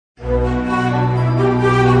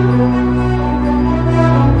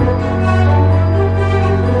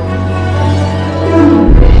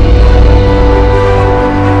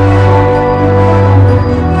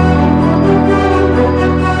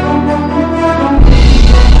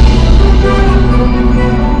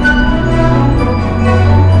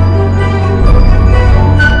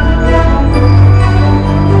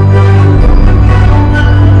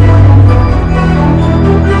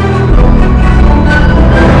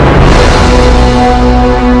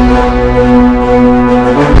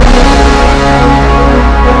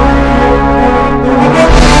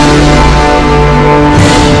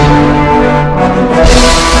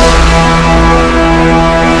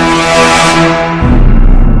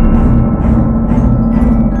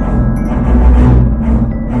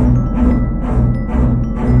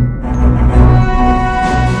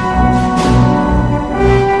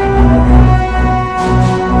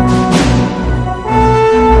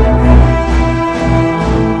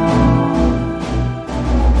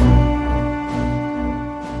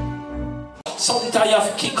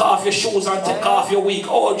off your shoes and take off your wig.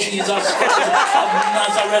 Oh, Jesus Christ of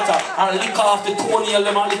Nazareth. And lick off the toenail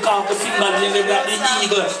and lick off the fingernail like the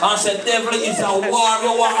eagle. And say, devil is a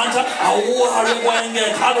warrior want. A warrior going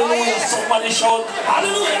get. Hallelujah. Somebody shout.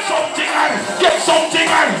 Hallelujah. Something and get something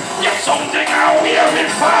and get something and wear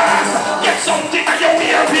it fast. Get something and you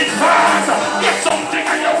wear it fast. Get something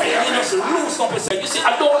and you wear it. Just loose up and say, you see,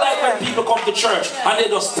 I don't like when people come to church and they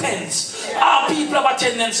just tense. People have a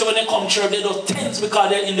tendency when they come to church, they just tense because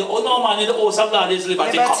they're in the no man in the house of God is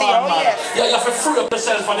liberty. Come on, man. Yes. Yeah, you have to free up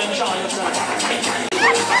yourself and enjoy your church.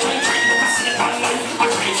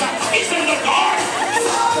 Is there the God?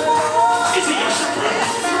 Is he your shepherd?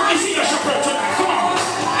 Is he your shepherd tonight? Come on.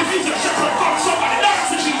 If he's your shepherd, come somebody dance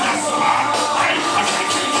to Jesus.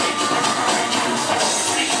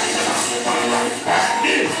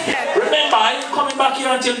 Remember, I ain't coming back here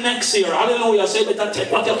until next year. Hallelujah. Say better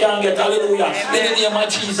take what you can get. Hallelujah. In the name of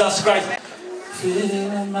Jesus Christ.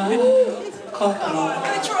 Fill my cup, Lord.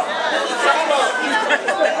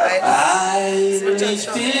 I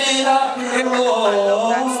lift it up,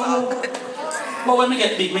 Lord. But when we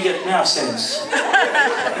get big, we have sense.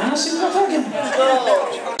 You see what I'm talking?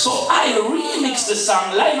 So I remix the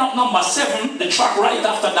song, lineup number 7, the track right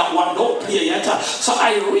after that one, don't play yet. So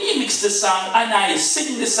I remix the song and I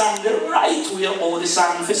sing the song the right way how the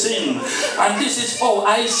song to sing. And this is how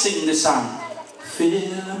I sing the song.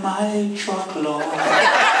 Fill my truck, Lord.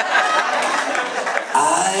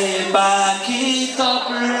 I back it up,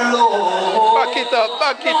 Lord. Back it up,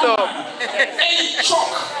 back it up. Any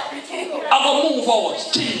truck, I'm going to move out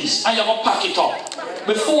things and you're going to pack it up.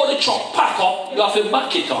 Before the truck pack up, you have to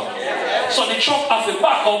back it up. So the truck has to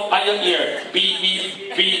back up and you hear, beep,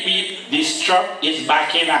 beep, beep, beep, this truck is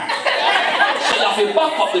backing up. So you have to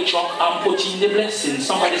back up the truck and put in the blessing.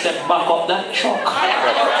 Somebody said, back up that truck.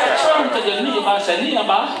 Turn to your neighbor and say, neighbor,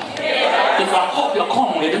 if I hope you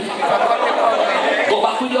come with it, go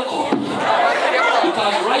back with your car.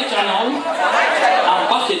 Because right now, I'm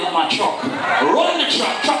backing up my truck. Run the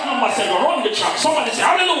truck. Truck number 7, run the truck. Somebody say,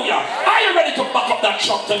 hallelujah. Are you ready to back up that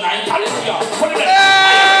truck tonight? Hallelujah. What is it?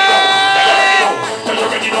 Are you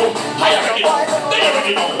ready to know? Are you ready to know? Are you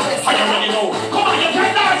ready to know? Are you ready to know? Come on, you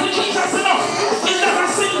can't dance to Jesus enough. It's never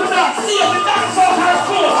sing to dance. See if the dance all has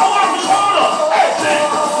full. How are we going? Hey,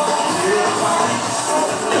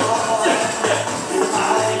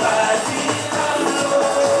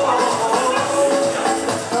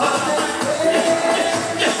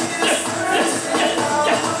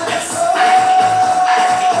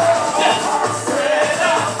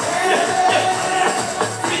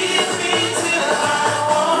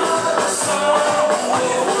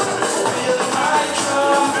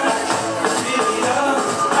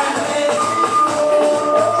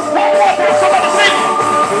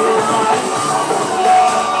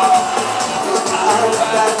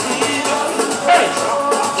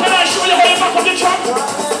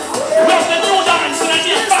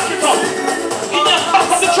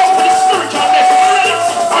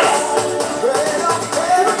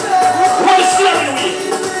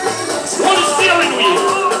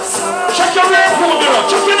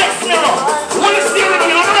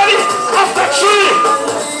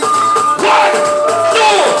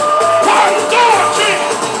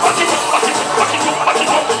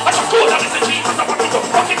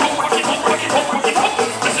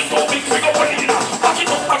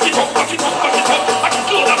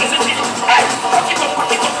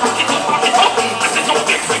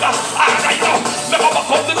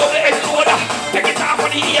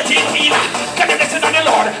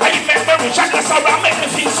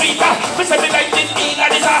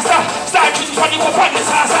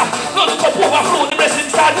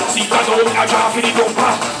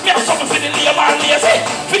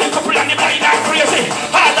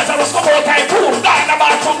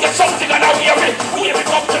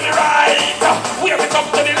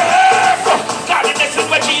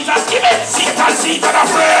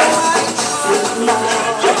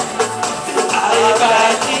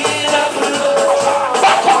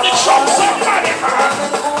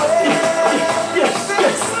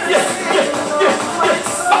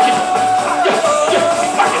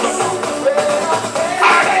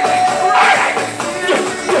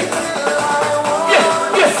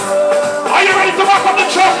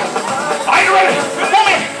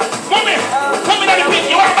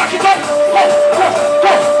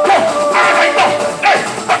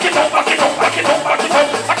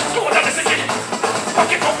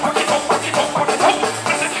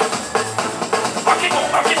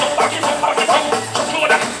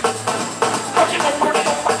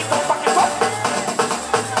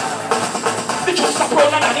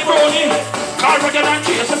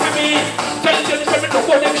 Tell them to me no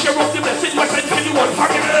one them share up the blessing was sent to the one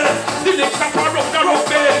family. The next stop around the road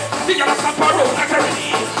there. The other stop around the carry.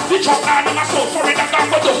 The truck down in my soul for it and down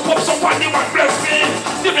but just pop some on the one bless me.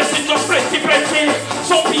 The blessing just plenty.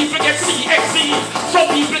 Some people get CXC, some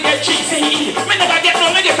people get GCE. Me never get no,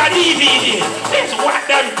 me get a DVD. Here's what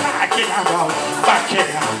them talking about. Back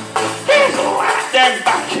here. Here's what them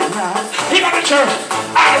backing around. Here at the church,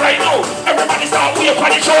 alright now. Everybody start way upon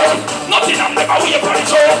the church. Nothing I'm never way upon the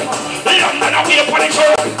church. London are way upon the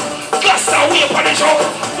church. Gloucester way upon the church.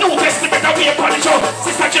 New Testament are way upon the church.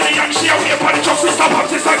 Sister Jenny and she are way upon the church. Sister Bob,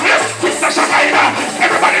 Sister Grace, Sister Shakaina.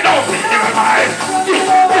 Everybody knows me. Never mind.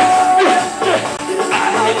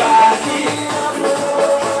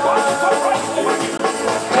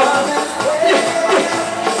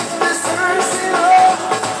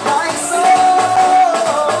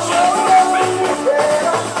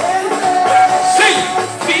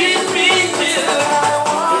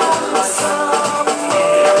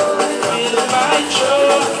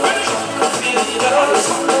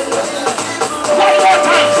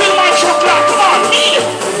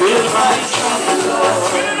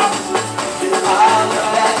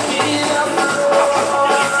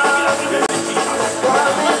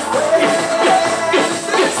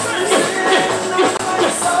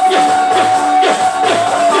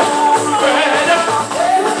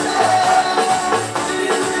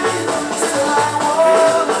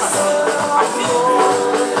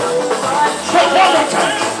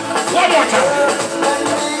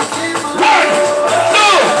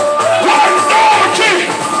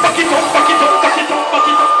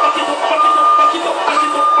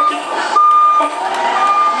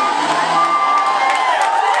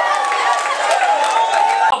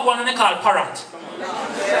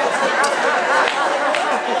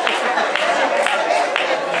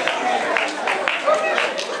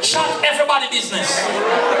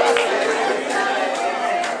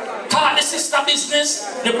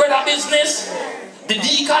 The brother business, the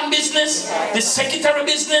deacon business, the secretary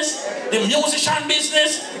business, the musician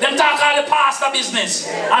business, them talk all the pastor business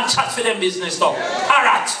and chat for them business stuff.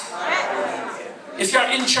 Parrot. If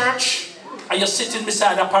you're in church and you're sitting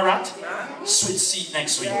beside a parrot, switch seat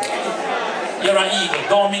next week. You're an eagle,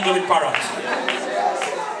 don't mingle with parrot.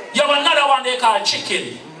 You have another one they call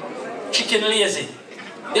chicken. Chicken lazy.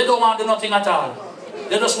 They don't want to do nothing at all.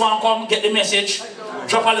 They just want to come get the message,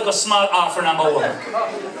 drop a little small offering and go home.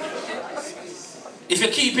 If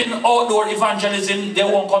you're keeping outdoor evangelism, they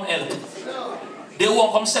won't come help. They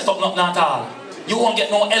won't come set up nothing at all. You won't get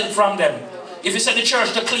no help from them. If you say the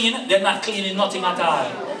church to clean, they're not cleaning nothing at all.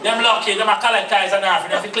 Them lucky, them are collectors and offering.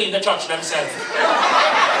 They have to clean the church themselves.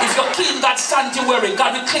 If you clean God's sanctuary,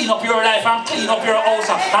 God will clean up your life and clean up your house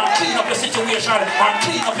and clean up your situation and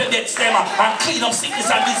clean up your dead stem and clean up sickness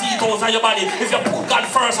and disease on your body. If you put God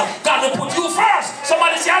first, God will put you first.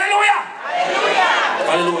 Somebody say hallelujah.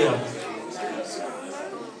 Hallelujah. Hallelujah.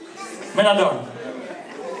 Men are done.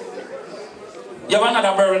 You have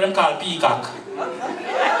another bird them called peacock.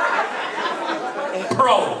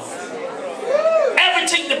 Proud.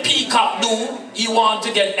 Everything the peacock do, he want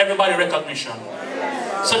to get everybody recognition.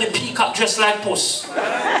 So the peacock dressed like puss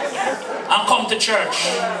and come to church.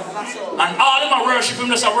 And all of them are worship him,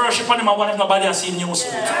 just a worship him, and one if nobody has seen news.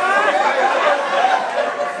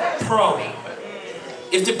 Proud.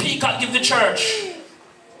 If the peacock give the church,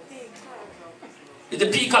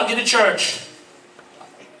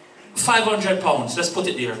 £500, let's put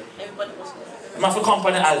it there. I'm have to come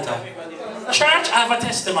on the altar. Church, I have a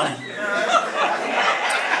testimony.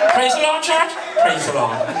 Praise the Lord, church. Praise the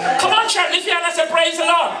Lord. Come on, church, lift your hand and say, praise the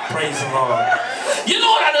Lord. Praise the Lord. You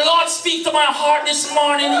know that the Lord speak to my heart this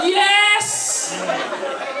morning? Yes.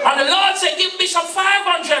 And the Lord said, give Bishop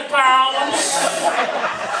 £500.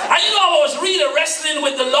 And you know, I was really wrestling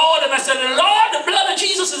with the Lord, and I said, Lord, the blood of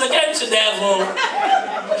Jesus is against the devil.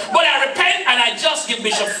 But I repent, and I just give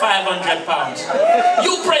Bishop £500.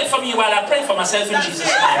 You pray for me while I pray for myself in Jesus'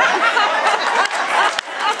 name.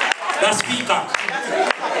 That's peacock.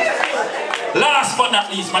 Last but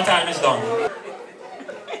not least, my time is done.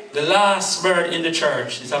 The last bird in the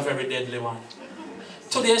church is a very deadly one.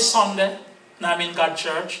 Today is Sunday, and I'm in God's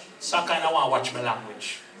church, so I kind of want to watch my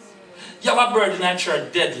language. You have a bird in our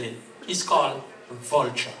church, deadly. It's called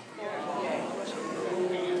vulture.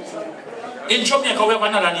 In Jamaica, we have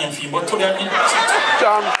another name for him, but today in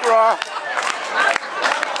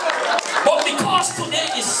But because today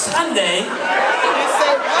is Sunday,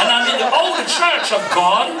 and I'm in the old church of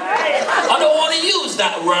God, I don't want to use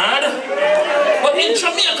that word, but in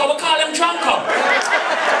Jamaica we call them drunker.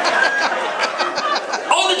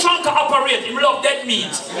 All the drunker are operate. He love dead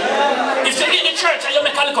meat. If you in the church and you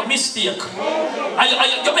make a little mistake,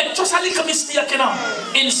 and you make just a little mistake, you know,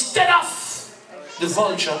 instead of the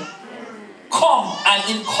vulture, come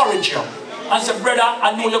and encourage you. And say, brother,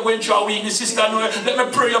 I know you're going through a weakness, sister, I know, let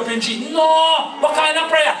me pray up in Jesus. No! What kind of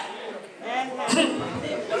prayer?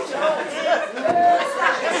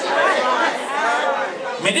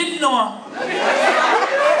 Me didn't know.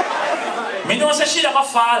 Me know say she never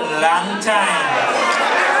fall a long time.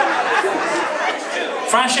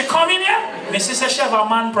 From she come in here, me see say she have a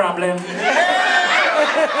man problem.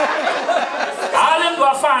 All them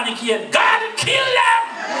go fornicate. God kill them!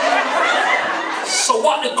 So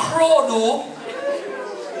what the crow do,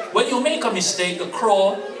 when you make a mistake, the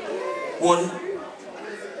crow will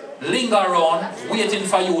linger around waiting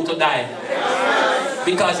for you to die.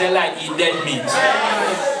 Because they like eat dead meat.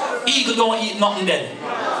 Eagle don't eat nothing dead.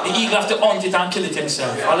 The eagle have to hunt it and kill it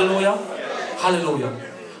himself. Hallelujah. Hallelujah.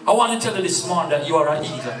 I want to tell you this morning that you are an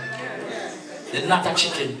eagle. You're not a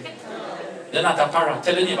chicken. You're not a parrot.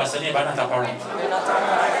 Tell your neighbor, say neighbor, not a parrot.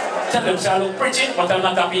 Tell them, say I look pretty, but I'm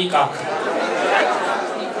not a peacock.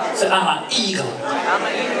 Say I'm an eagle.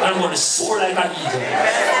 I'm going to soar like an eagle.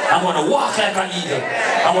 I'm going to walk like an eagle.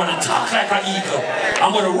 I'm going to talk like an eagle.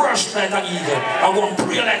 I'm going to worship like an eagle. I'm going to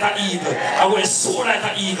pray like an eagle. I'm going to soar like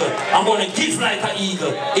an eagle. I'm going to give like an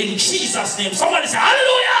eagle. In Jesus' name. Somebody say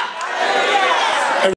hallelujah.